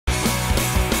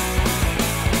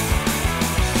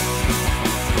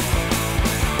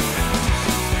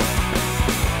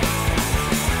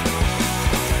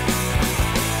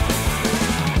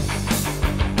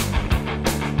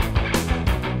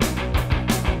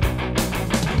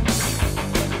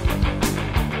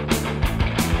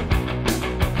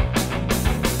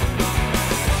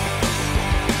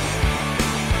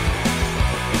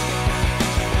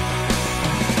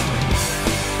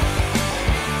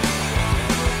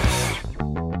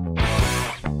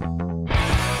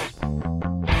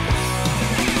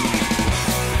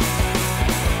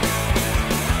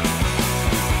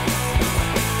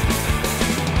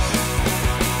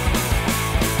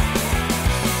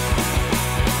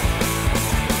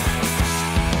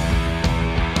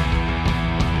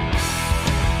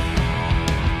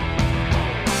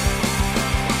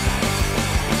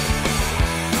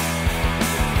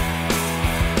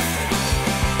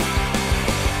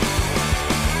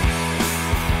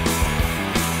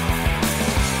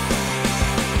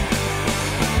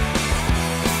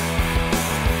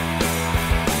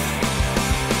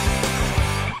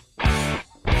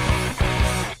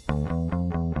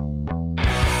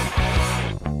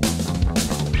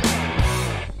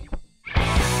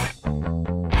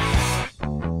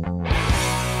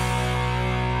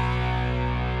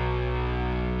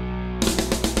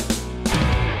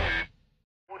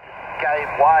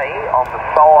on the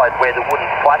side where the wooden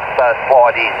slats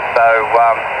slide in. So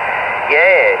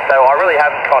yeah, so I really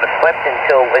haven't kind of slept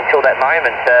until that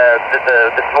moment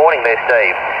this morning there,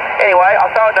 Steve. Anyway, I'll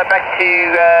throw it back to,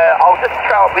 I'll just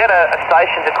throw it, we had a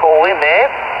station to call in there.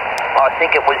 I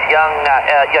think it was young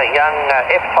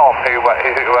F-Tom who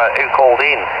called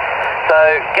in. So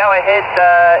go ahead,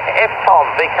 F-Tom,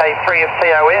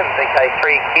 vk3pmv, vk3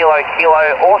 kilo,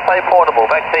 also portable.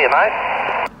 Back to you, mate.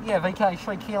 Yeah, vk3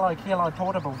 kilo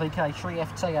portable,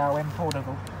 vk3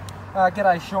 portable.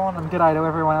 G'day Sean, and g'day to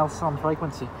everyone else on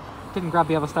frequency. Didn't grab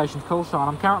the other station's call sign.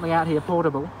 I'm currently out here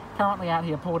portable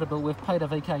with Peter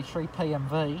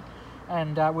vk3pmv,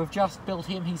 and we've just built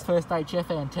him his first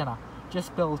HF antenna.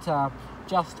 Just built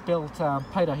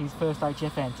Peter his first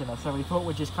HF antenna, so we thought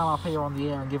we'd just come up here on the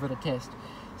air and give it a test.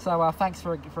 So thanks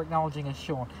for acknowledging us,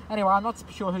 Sean. Anyway, I'm not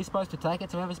sure who's supposed to take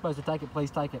it, so whoever's supposed to take it,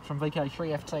 please take it, from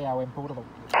vk3 portable.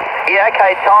 Yeah,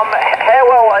 okay, Tom. How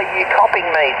well are you copying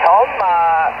me, Tom?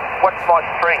 What's my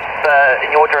strength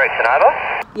in your direction, over?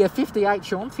 Yeah, 58,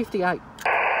 Sean, 58.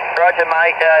 Roger,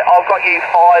 mate. I've got you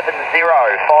 5 and 0.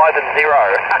 5 and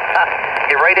 0.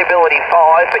 Your readability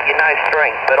 5, but you know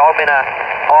strength. But I'm in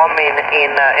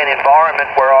an environment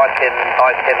where I can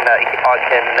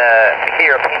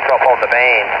hear a pin drop on the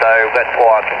band, so that's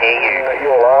why I can hear you.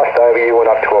 Your last over, you went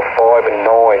up to a 5 and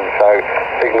 9, so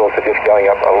signals are just going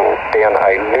up down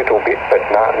a little bit, but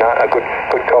a good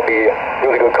copy,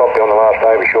 really good copy on the last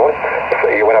over, Sean.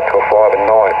 So you went up to a 5 and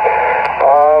 9.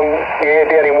 Yeah,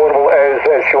 down in Waterville, as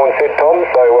Sean said, Tom,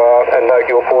 so, and note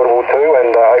you're portable too,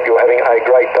 and I hope you're having a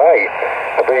great day.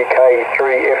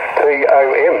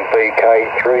 vk3ftom,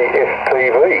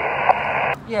 vk3ftv.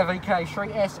 Yeah,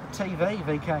 vk3stv,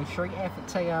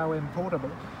 vk3ftom portable.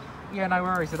 Yeah, no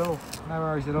worries at all, no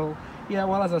worries at all. Yeah,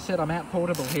 well, as I said, I'm out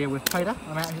portable here with Peter,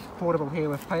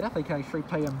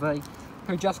 vk3pmv,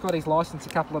 who just got his licence a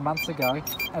couple of months ago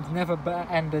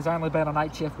and has only been on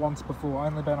HF once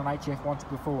before.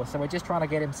 So we're just trying to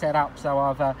get him set up.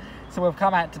 So we've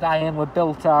come out today and we've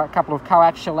built a couple of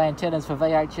coaxial antennas for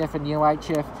VHF and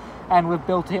UHF, and we've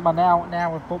built him we've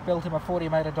built him a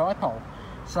 40-metre dipole.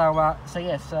 So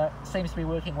yes, seems to be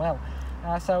working well.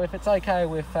 So if it's okay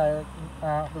with the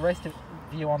rest of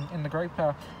you in the group,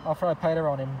 I'll throw Peter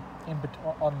on him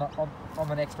on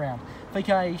the next round.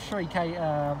 vk3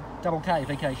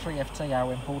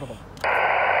 vk3ftom portable.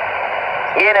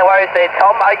 Yeah, no worries there,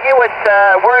 Tom. Are you at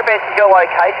whereabouts is your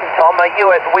location, Tom? Are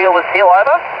you at Wheelers Hill,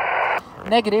 over?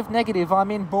 Negative. I'm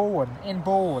in Bourne,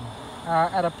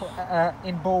 at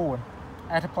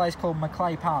a place called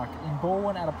Macleay Park.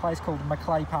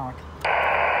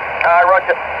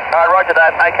 Roger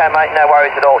that. Okay, mate, no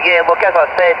worries at all. Yeah, look, as I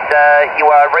said, you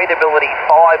are readability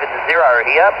 5 and 0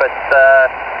 here, but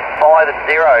 5 and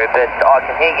 0, but I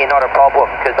can hear you, not a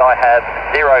problem, because I have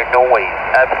zero noise,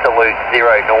 absolute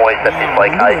zero noise at this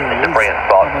location. It's a brilliant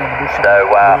spot. So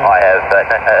I have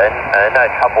no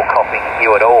trouble copying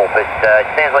you at all, but it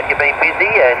sounds like you've been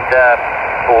busy, and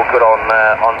all good on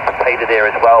Peter there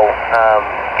as well,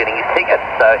 getting his tickets.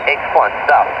 So excellent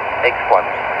stuff, excellent.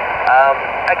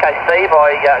 Okay, Steve,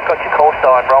 I got your call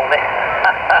sign wrong there.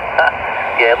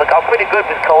 Yeah, look, I'm pretty good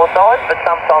with call signs, but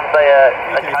sometimes they are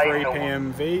occasional.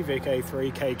 vk3pmv,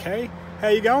 vk3kk. How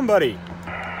you going, buddy?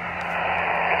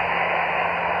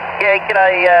 Yeah,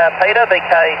 g'day, Peter,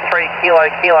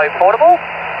 vk3 kilo portable.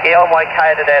 Yeah, I'm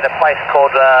located at a place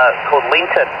called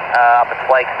Linton, up at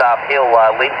Flagstaff Hill,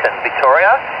 Linton,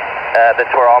 Victoria.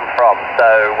 That's where I'm from. So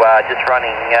just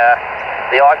running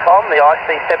the ICOM, the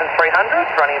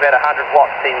IC7300, running about 100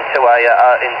 watts into a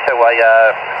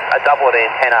doublet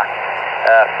antenna,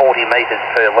 40 metres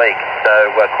per leg, so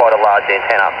quite a large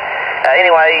antenna.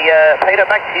 Anyway, Peter,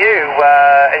 back to you,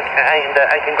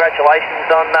 and congratulations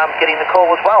on getting the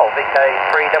call as well.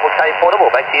 vk3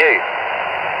 portable, back to you.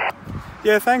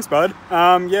 Yeah, thanks, bud.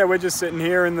 Yeah, we're just sitting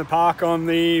here in the park on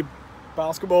the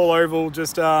basketball oval,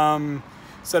 just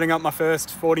setting up my first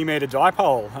 40-metre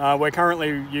dipole. We're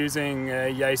currently using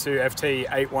Yaesu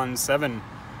FT817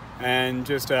 and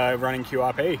just running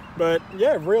QRP. But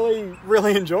yeah,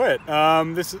 really enjoy it.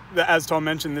 As Tom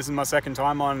mentioned, this is my second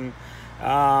time on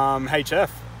HF,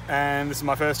 and this is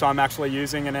my first time actually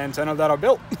using an antenna that I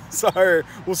built. So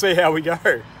we'll see how we go.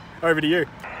 Over to you.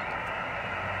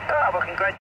 Well, congratulations.